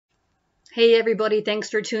Hey everybody, thanks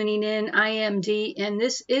for tuning in. I am Dee and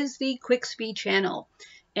this is the Quick Speed channel.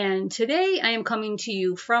 And today I am coming to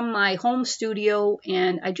you from my home studio,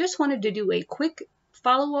 and I just wanted to do a quick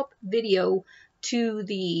follow-up video to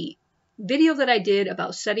the video that I did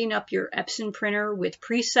about setting up your EPSON printer with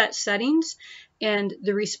preset settings. And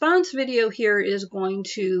the response video here is going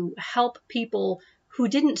to help people who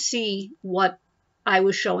didn't see what I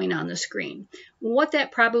was showing on the screen. What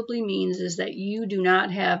that probably means is that you do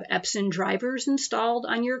not have EPSON drivers installed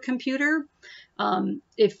on your computer.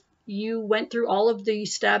 If you went through all of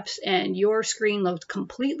these steps and your screen looked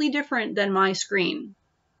completely different than my screen,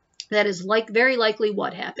 that is very likely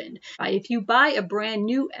what happened. If you buy a brand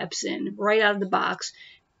new EPSON right out of the box,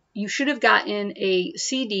 you should have gotten a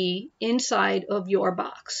CD inside of your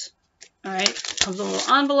box. All right, comes in a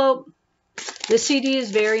little envelope. This CD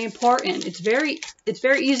is very important. It's very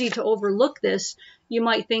easy to overlook this. You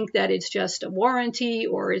might think that it's just a warranty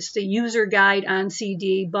or it's the user guide on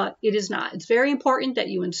CD, but it is not. It's very important that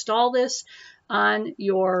you install this on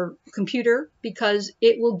your computer because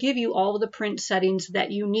it will give you all of the print settings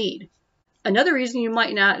that you need. Another reason you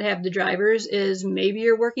might not have the drivers is maybe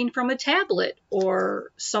you're working from a tablet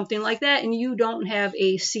or something like that and you don't have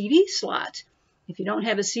a CD slot. If you don't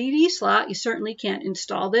have a CD slot, you certainly can't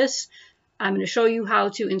install this. I'm going to show you how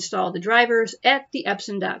to install the drivers at the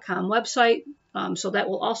EPSON.com website, so that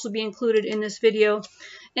will also be included in this video.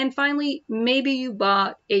 And finally, maybe you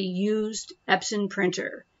bought a used EPSON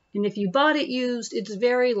printer. And if you bought it used, it's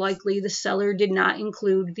very likely the seller did not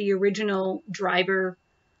include the original driver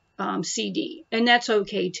CD, and that's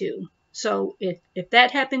okay too. So if that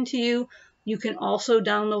happened to you, you can also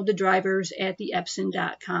download the drivers at the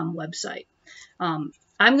EPSON.com website.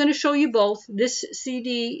 I'm going to show you both. This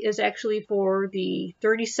CD is actually for the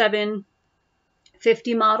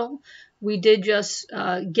 3750 model. We did just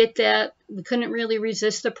get that. We couldn't really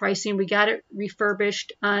resist the pricing. We got it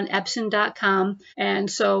refurbished on EPSON.com.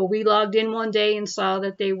 And so we logged in one day and saw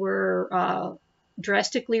that they were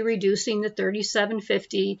drastically reducing the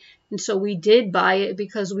 3750. And so we did buy it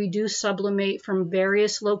because we do sublimate from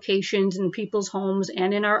various locations in people's homes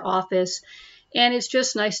and in our office. And it's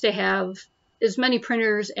just nice to have as many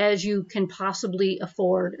printers as you can possibly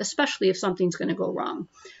afford, especially if something's going to go wrong.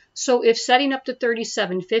 So if setting up the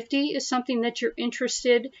 3750 is something that you're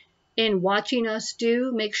interested in watching us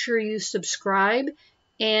do, make sure you subscribe,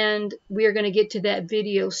 and we are going to get to that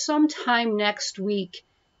video sometime next week,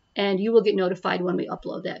 and you will get notified when we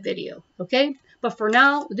upload that video, okay? But for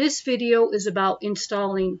now, this video is about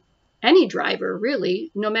installing any driver,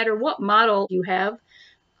 really, no matter what model you have.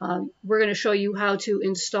 We're going to show you how to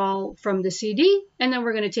install from the CD, and then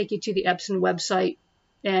we're going to take you to the EPSON website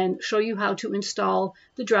and show you how to install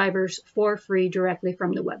the drivers for free directly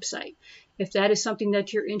from the website. If that is something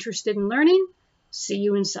that you're interested in learning, see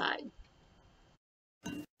you inside.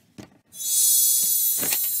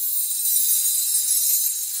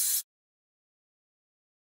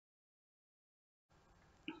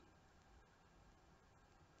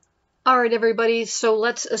 All right, everybody, so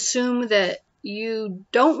let's assume that you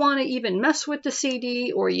don't want to even mess with the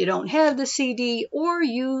CD, or you don't have the CD, or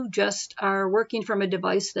you just are working from a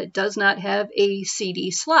device that does not have a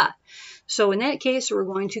CD slot. So in that case, we're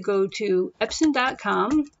going to go to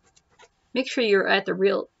EPSON.com. Make sure you're at the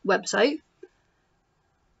real website.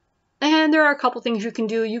 And there are a couple things you can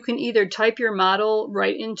do. You can either type your model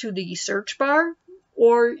right into the search bar,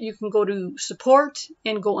 or you can go to support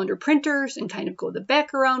and go under printers and kind of go the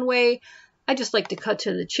background way. I just like to cut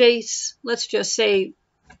to the chase. Let's just say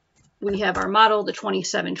we have our model, the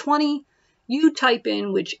 2720. You type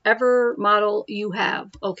in whichever model you have,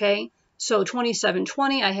 okay? So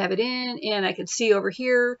 2720, I have it in, and I can see over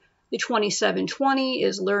here, the 2720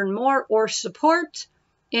 is learn more or support,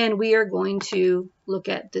 and we are going to look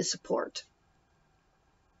at the support.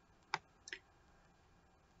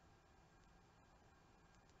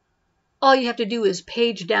 All you have to do is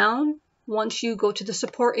page down once you go to the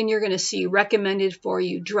support, and you're going to see recommended for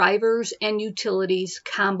you drivers and utilities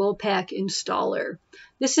combo pack installer.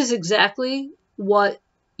 This is exactly what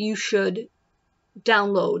you should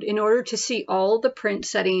download in order to see all the print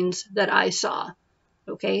settings that I saw.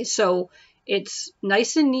 Okay, so it's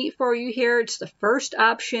nice and neat for you here. It's the first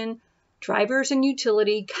option, drivers and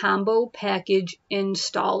utility combo package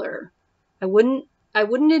installer. I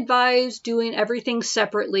wouldn't advise doing everything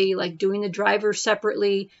separately, like doing the driver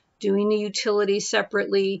separately, doing the utility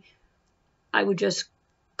separately. I would just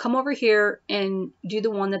come over here and do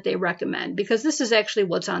the one that they recommend, because this is actually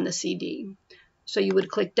what's on the CD. So you would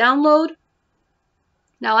click download.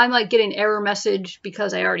 Now I might get an error message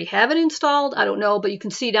because I already have it installed. I don't know, but you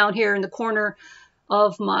can see down here in the corner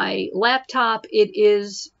of my laptop, it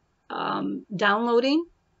is downloading.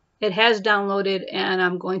 It has downloaded, and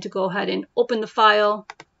I'm going to go ahead and open the file.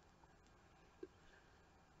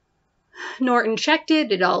 Norton checked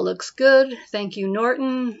it. It all looks good. Thank you,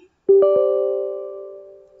 Norton.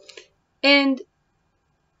 And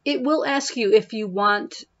it will ask you if you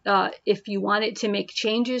want it to make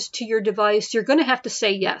changes to your device. You're going to have to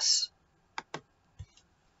say yes.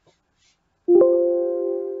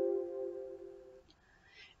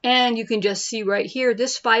 And you can just see right here,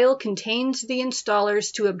 this file contains the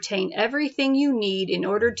installers to obtain everything you need in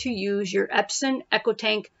order to use your EPSON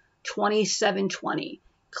EcoTank 2720.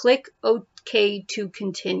 Click OK to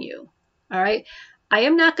continue. All right. I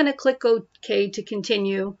am not going to click OK to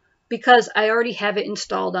continue because I already have it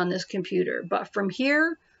installed on this computer. But from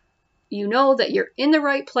here, you know that you're in the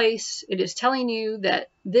right place. It is telling you that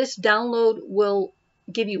this download will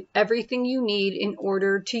give you everything you need in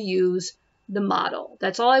order to use the model.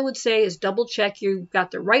 That's all I would say, is double check you've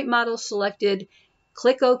got the right model selected,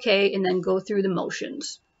 click OK, and then go through the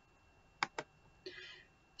motions.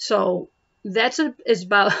 So that's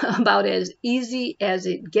about as easy as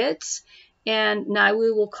it gets. And now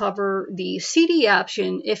we will cover the CD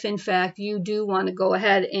option if in fact you do want to go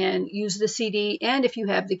ahead and use the CD, and if you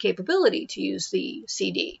have the capability to use the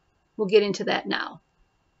CD. We'll get into that now.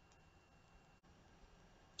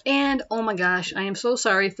 And oh my gosh, I am so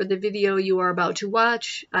sorry for the video you are about to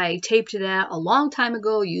watch. I taped that a long time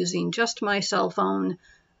ago using just my cell phone,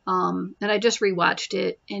 and I just rewatched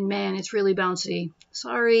it, and man, it's really bouncy.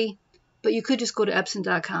 Sorry, but you could just go to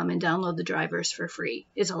EPSON.com and download the drivers for free.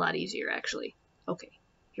 It's a lot easier, actually. Okay,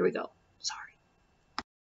 here we go. Sorry.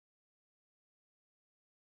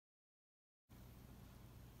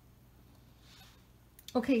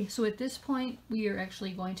 Okay, so at this point, we are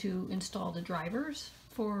actually going to install the drivers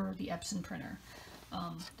for the EPSON printer.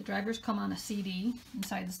 The drivers come on a CD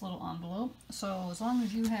inside this little envelope. So as long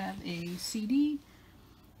as you have a CD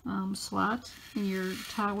slot in your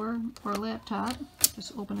tower or laptop,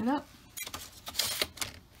 just open it up,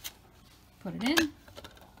 put it in,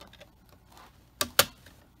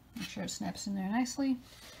 make sure it snaps in there nicely,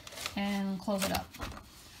 and close it up.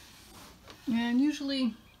 And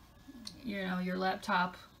usually, you know, your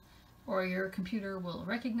laptop or your computer will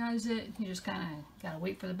recognize it. You just kind of gotta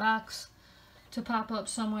wait for the box to pop up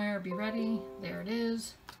somewhere, be ready. There it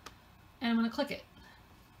is. And I'm gonna click it.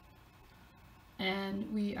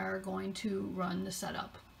 And we are going to run the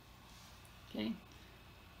setup. Okay.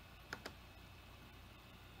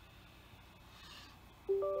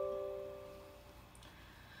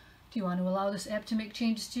 Do you want to allow this app to make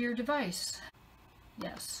changes to your device?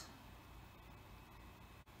 Yes.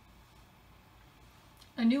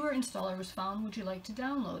 A newer installer was found. Would you like to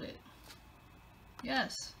download it?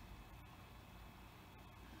 Yes.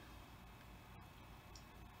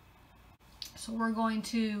 So we're going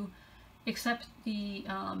to accept the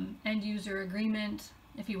end user agreement.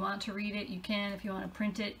 If you want to read it, you can. If you want to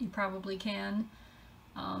print it, you probably can.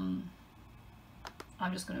 I'm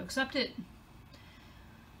just going to accept it.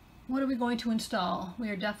 What are we going to install? We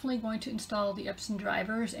are definitely going to install the EPSON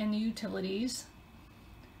drivers and the utilities.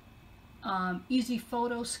 Easy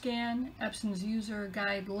photo scan, EPSON's user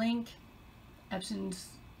guide link, EPSON's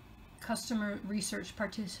customer research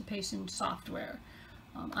participation software.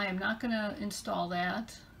 I am not going to install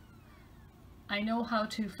that. I know how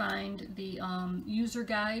to find the user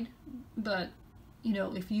guide, but you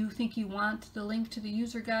know, if you think you want the link to the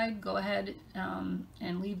user guide, go ahead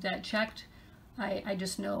and leave that checked. I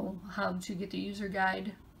just know how to get the user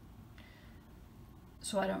guide,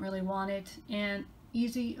 so I don't really want it. And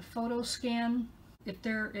easy photo scan, if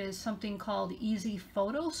there is something called easy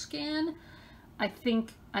photo scan, I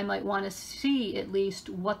think I might want to see at least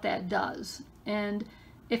what that does. And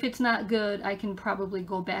if it's not good, I can probably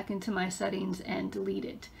go back into my settings and delete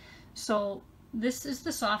it. So this is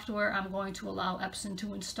the software I'm going to allow EPSON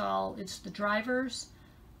to install. It's the drivers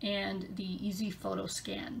and the easy photo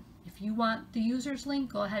scan. If you want the user's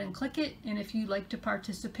link, go ahead and click it. And if you'd like to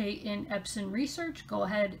participate in EPSON research, go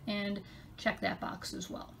ahead and check that box as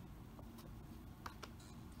well.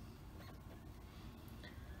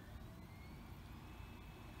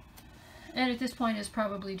 And at this point, it's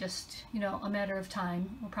probably just, you know, a matter of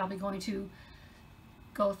time. We're probably going to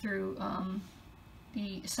go through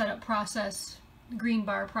the setup process, the green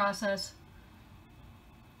bar process.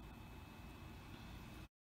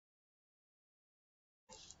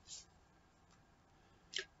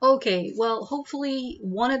 Okay, well, hopefully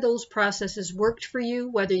one of those processes worked for you,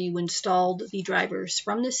 whether you installed the drivers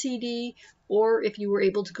from the CD or if you were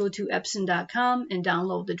able to go to EPSON.com and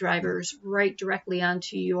download the drivers right directly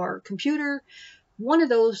onto your computer. one of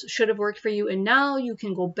those should have worked for you, and now you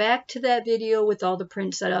can go back to that video with all the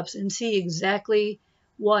print setups and see exactly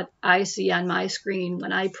what I see on my screen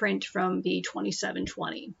when I print from the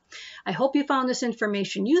 2720. I hope you found this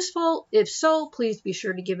information useful. If so, please be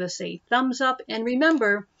sure to give us a thumbs up. And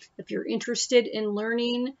remember, if you're interested in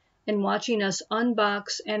learning and watching us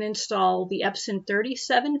unbox and install the EPSON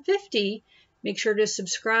 3750, make sure to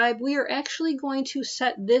subscribe. We are actually going to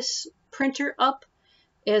set this printer up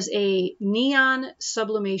as a neon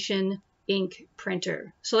sublimation ink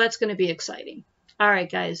printer. So that's going to be exciting. All right,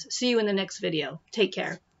 guys, see you in the next video. Take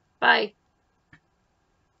care. Bye.